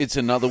It's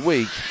another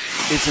week.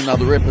 It's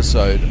another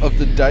episode of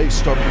the Dave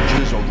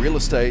Stockbridge's Real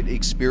Estate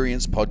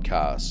Experience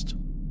Podcast.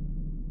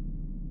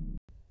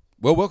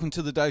 Well, welcome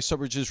to the Dave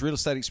Stockbridge's Real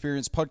Estate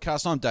Experience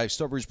Podcast. I'm Dave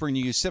Stockbridge,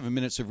 bringing you 7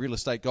 minutes of real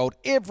estate gold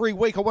every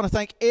week. I want to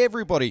thank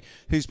everybody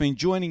who's been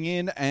joining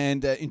in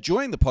and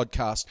enjoying the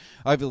podcast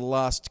over the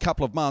last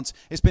couple of months.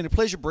 It's been a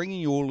pleasure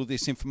bringing you all of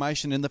this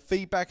information, and the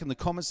feedback and the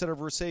comments that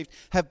I've received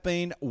have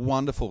been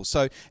wonderful.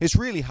 So it's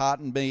really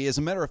heartened me. As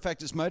a matter of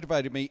fact, it's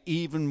motivated me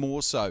even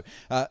more so.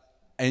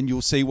 And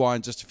you'll see why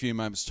in just a few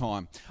moments'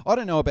 time. I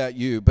don't know about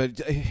you, but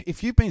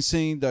if you've been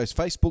seeing those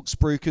Facebook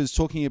spruikers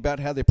talking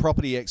about how they're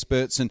property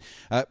experts and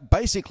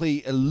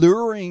basically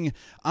luring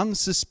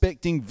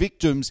unsuspecting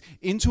victims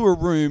into a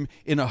room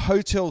in a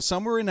hotel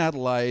somewhere in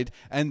Adelaide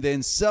and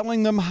then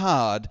selling them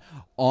hard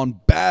on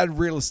bad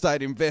real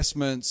estate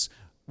investments,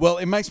 well,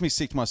 it makes me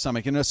sick to my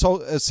stomach. And so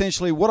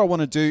essentially what I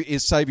want to do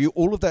is save you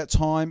all of that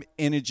time,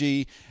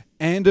 energy,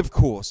 and, of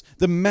course,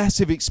 the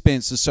massive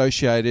expense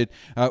associated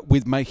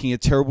with making a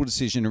terrible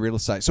decision in real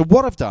estate. So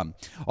what I've done,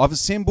 I've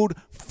assembled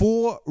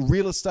 4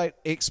 real estate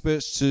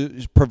experts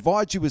to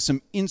provide you with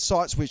some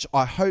insights which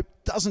I hope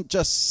doesn't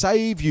just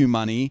save you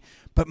money,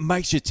 but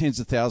makes you tens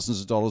of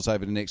thousands of dollars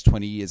over the next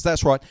 20 years.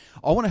 That's right.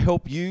 I want to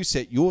help you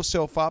set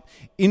yourself up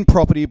in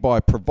property by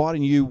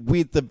providing you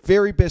with the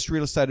very best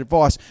real estate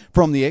advice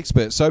from the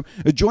experts. So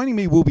joining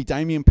me will be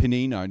Damien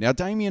Pennino. Now,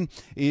 Damien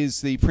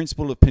is the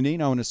principal of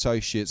Pennino &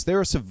 Associates.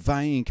 They're a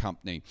surveying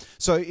company.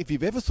 So if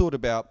you've ever thought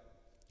about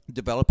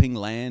developing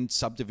land,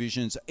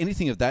 subdivisions,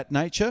 anything of that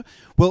nature,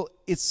 well,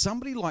 it's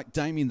somebody like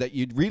Damien that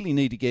you'd really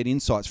need to get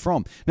insights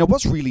from. Now,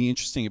 what's really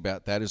interesting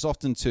about that is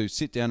often to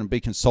sit down and be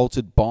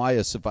consulted by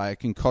a surveyor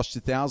can cost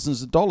you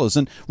thousands of dollars,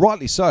 and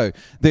rightly so.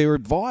 Their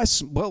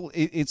advice, well,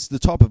 it's the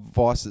type of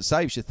advice that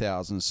saves you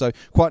thousands, so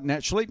quite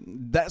naturally,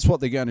 that's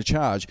what they're going to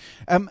charge.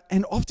 And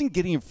often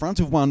getting in front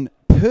of one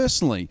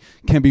personally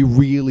can be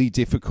really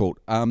difficult,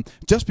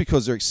 just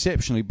because they're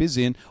exceptionally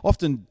busy and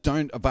often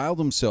don't avail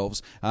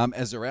themselves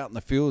as they're out in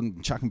the field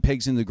and chucking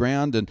pegs in the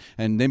ground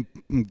and then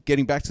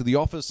getting back to the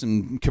office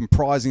and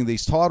comprising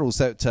these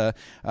titles.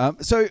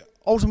 So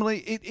ultimately,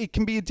 it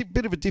can be a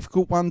bit of a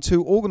difficult one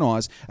to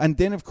organise. And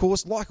then, of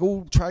course, like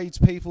all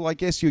tradespeople, I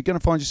guess you're going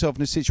to find yourself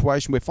in a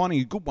situation where finding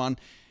a good one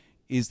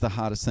is the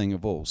hardest thing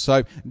of all.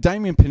 So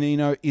Damien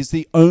Pennino is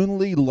the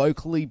only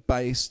locally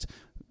based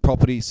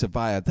property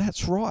surveyor.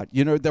 That's right.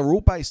 You know, they're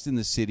all based in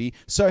the city,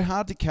 so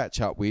hard to catch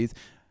up with.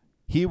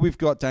 Here we've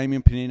got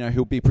Damien Pennino,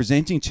 who'll be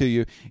presenting to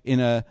you in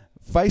a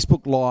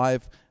Facebook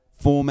Live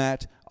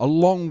format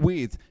along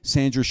with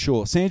Sandra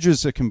Shaw.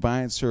 Sandra's a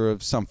conveyancer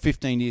of some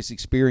 15 years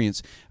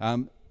experience.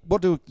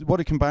 What do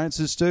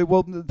conveyancers do?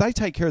 Well, they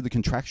take care of the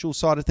contractual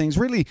side of things.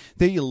 Really,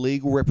 they're your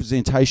legal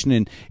representation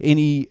in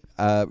any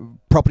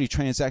property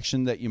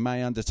transaction that you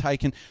may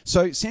undertake. And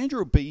so Sandra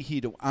will be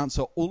here to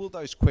answer all of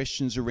those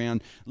questions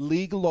around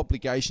legal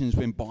obligations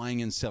when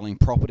buying and selling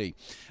property.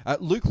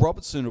 Luke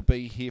Robertson will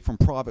be here from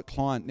Private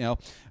Client. Now,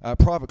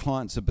 Private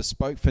Client's a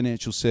bespoke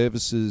financial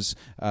services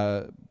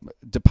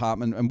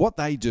department, and what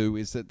they do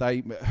is that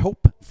they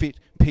help fit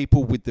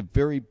people with the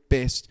very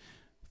best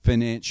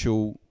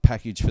financial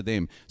package for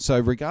them. So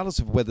regardless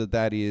of whether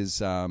that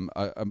is an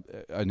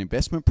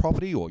investment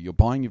property or you're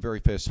buying your very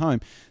first home,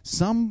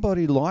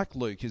 somebody like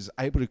Luke is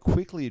able to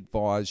quickly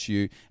advise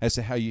you as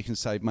to how you can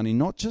save money,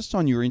 not just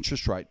on your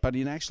interest rate, but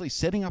in actually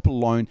setting up a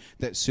loan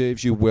that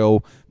serves you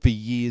well for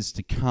years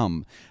to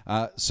come.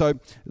 So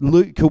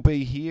Luke will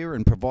be here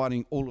and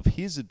providing all of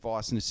his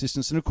advice and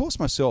assistance, and of course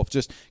myself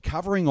just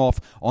covering off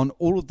on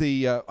all of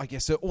the,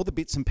 all the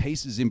bits and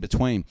pieces in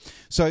between.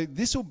 So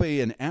this will be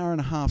an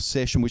hour-and-a-half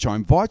session, which I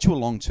invite you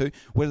along to,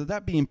 whether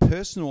that be in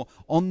person or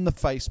on the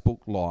Facebook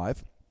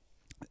Live.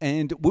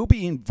 And we'll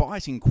be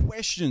inviting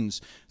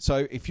questions.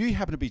 So if you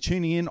happen to be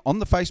tuning in on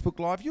the Facebook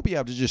Live, you'll be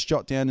able to just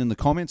jot down in the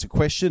comments a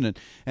question,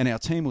 and our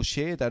team will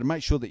share that and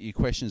make sure that your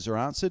questions are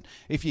answered.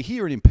 If you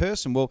hear it in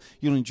person, well,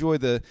 you'll enjoy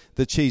the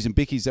cheese and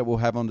bickies that we'll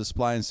have on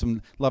display and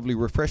some lovely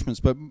refreshments.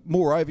 But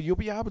moreover, you'll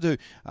be able to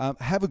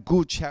have a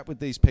good chat with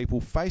these people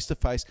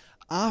face-to-face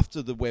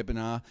after the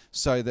webinar,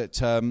 so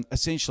that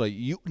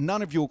essentially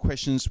none of your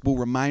questions will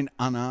remain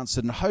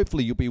unanswered, and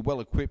hopefully you'll be well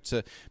equipped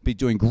to be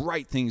doing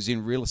great things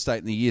in real estate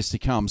in the years to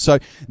come. So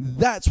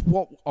that's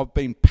what I've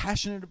been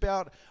passionate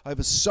about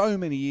over so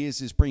many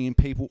years, is bringing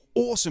people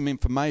awesome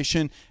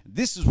information.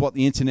 This is what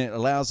the internet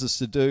allows us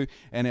to do,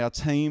 and our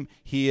team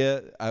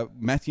here,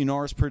 Matthew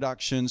Norris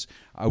Productions,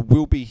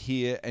 will be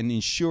here and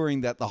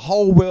ensuring that the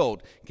whole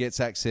world gets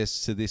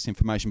access to this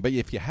information. But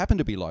if you happen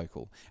to be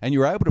local and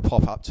you're able to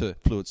pop up to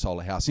Fluid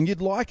Solar House and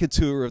you'd like a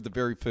tour of the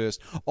very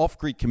first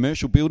off-grid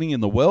commercial building in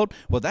the world,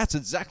 well, that's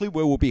exactly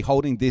where we'll be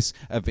holding this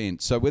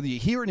event. So whether you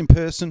hear it in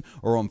person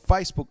or on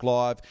Facebook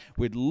Live,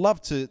 we'd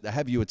love to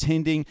have you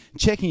attending,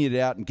 checking it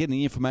out, and getting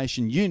the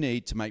information you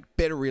need to make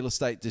better real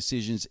estate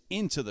decisions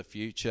into the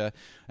future.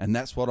 And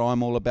that's what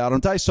I'm all about. I'm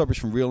Dave Stockbridge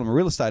from Real. I'm a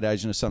real estate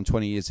agent of some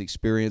 20 years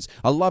experience.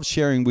 I love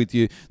sharing with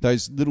you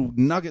those little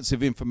nuggets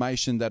of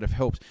information that have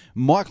helped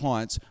my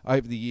clients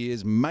over the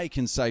years make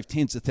and save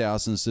tens of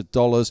thousands of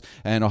dollars,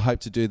 and I hope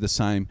to do the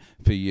same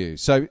for you.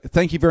 So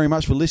thank you very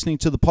much for listening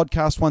to the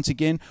podcast once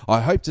again.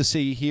 I hope to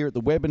see you here at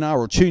the webinar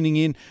or tuning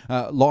in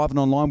live and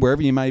online,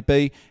 wherever you may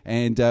be,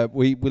 and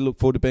we look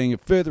forward to being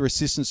of further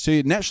assistance to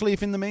you. Naturally,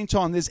 if in the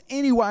meantime there's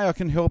any way I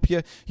can help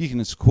you, you can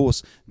of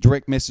course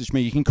direct message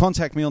me. You can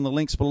contact me on the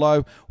links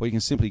below, or you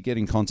can simply get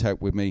in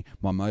contact with me.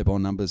 My mobile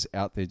number's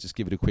out there. Just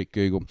give it a quick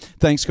Google.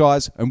 Thanks,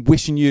 guys, and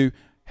wishing you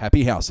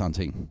happy house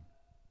hunting.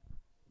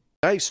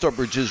 Dave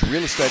Stockbridge's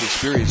Real Estate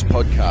Experience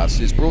podcast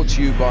is brought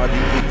to you by the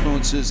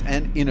Influencers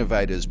and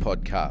Innovators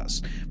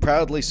podcast,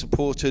 proudly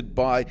supported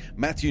by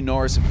Matthew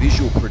Norris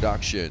Visual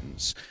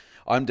Productions.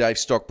 I'm Dave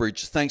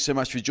Stockbridge. Thanks so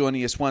much for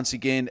joining us once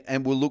again,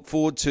 and we'll look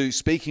forward to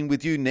speaking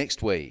with you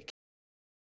next week.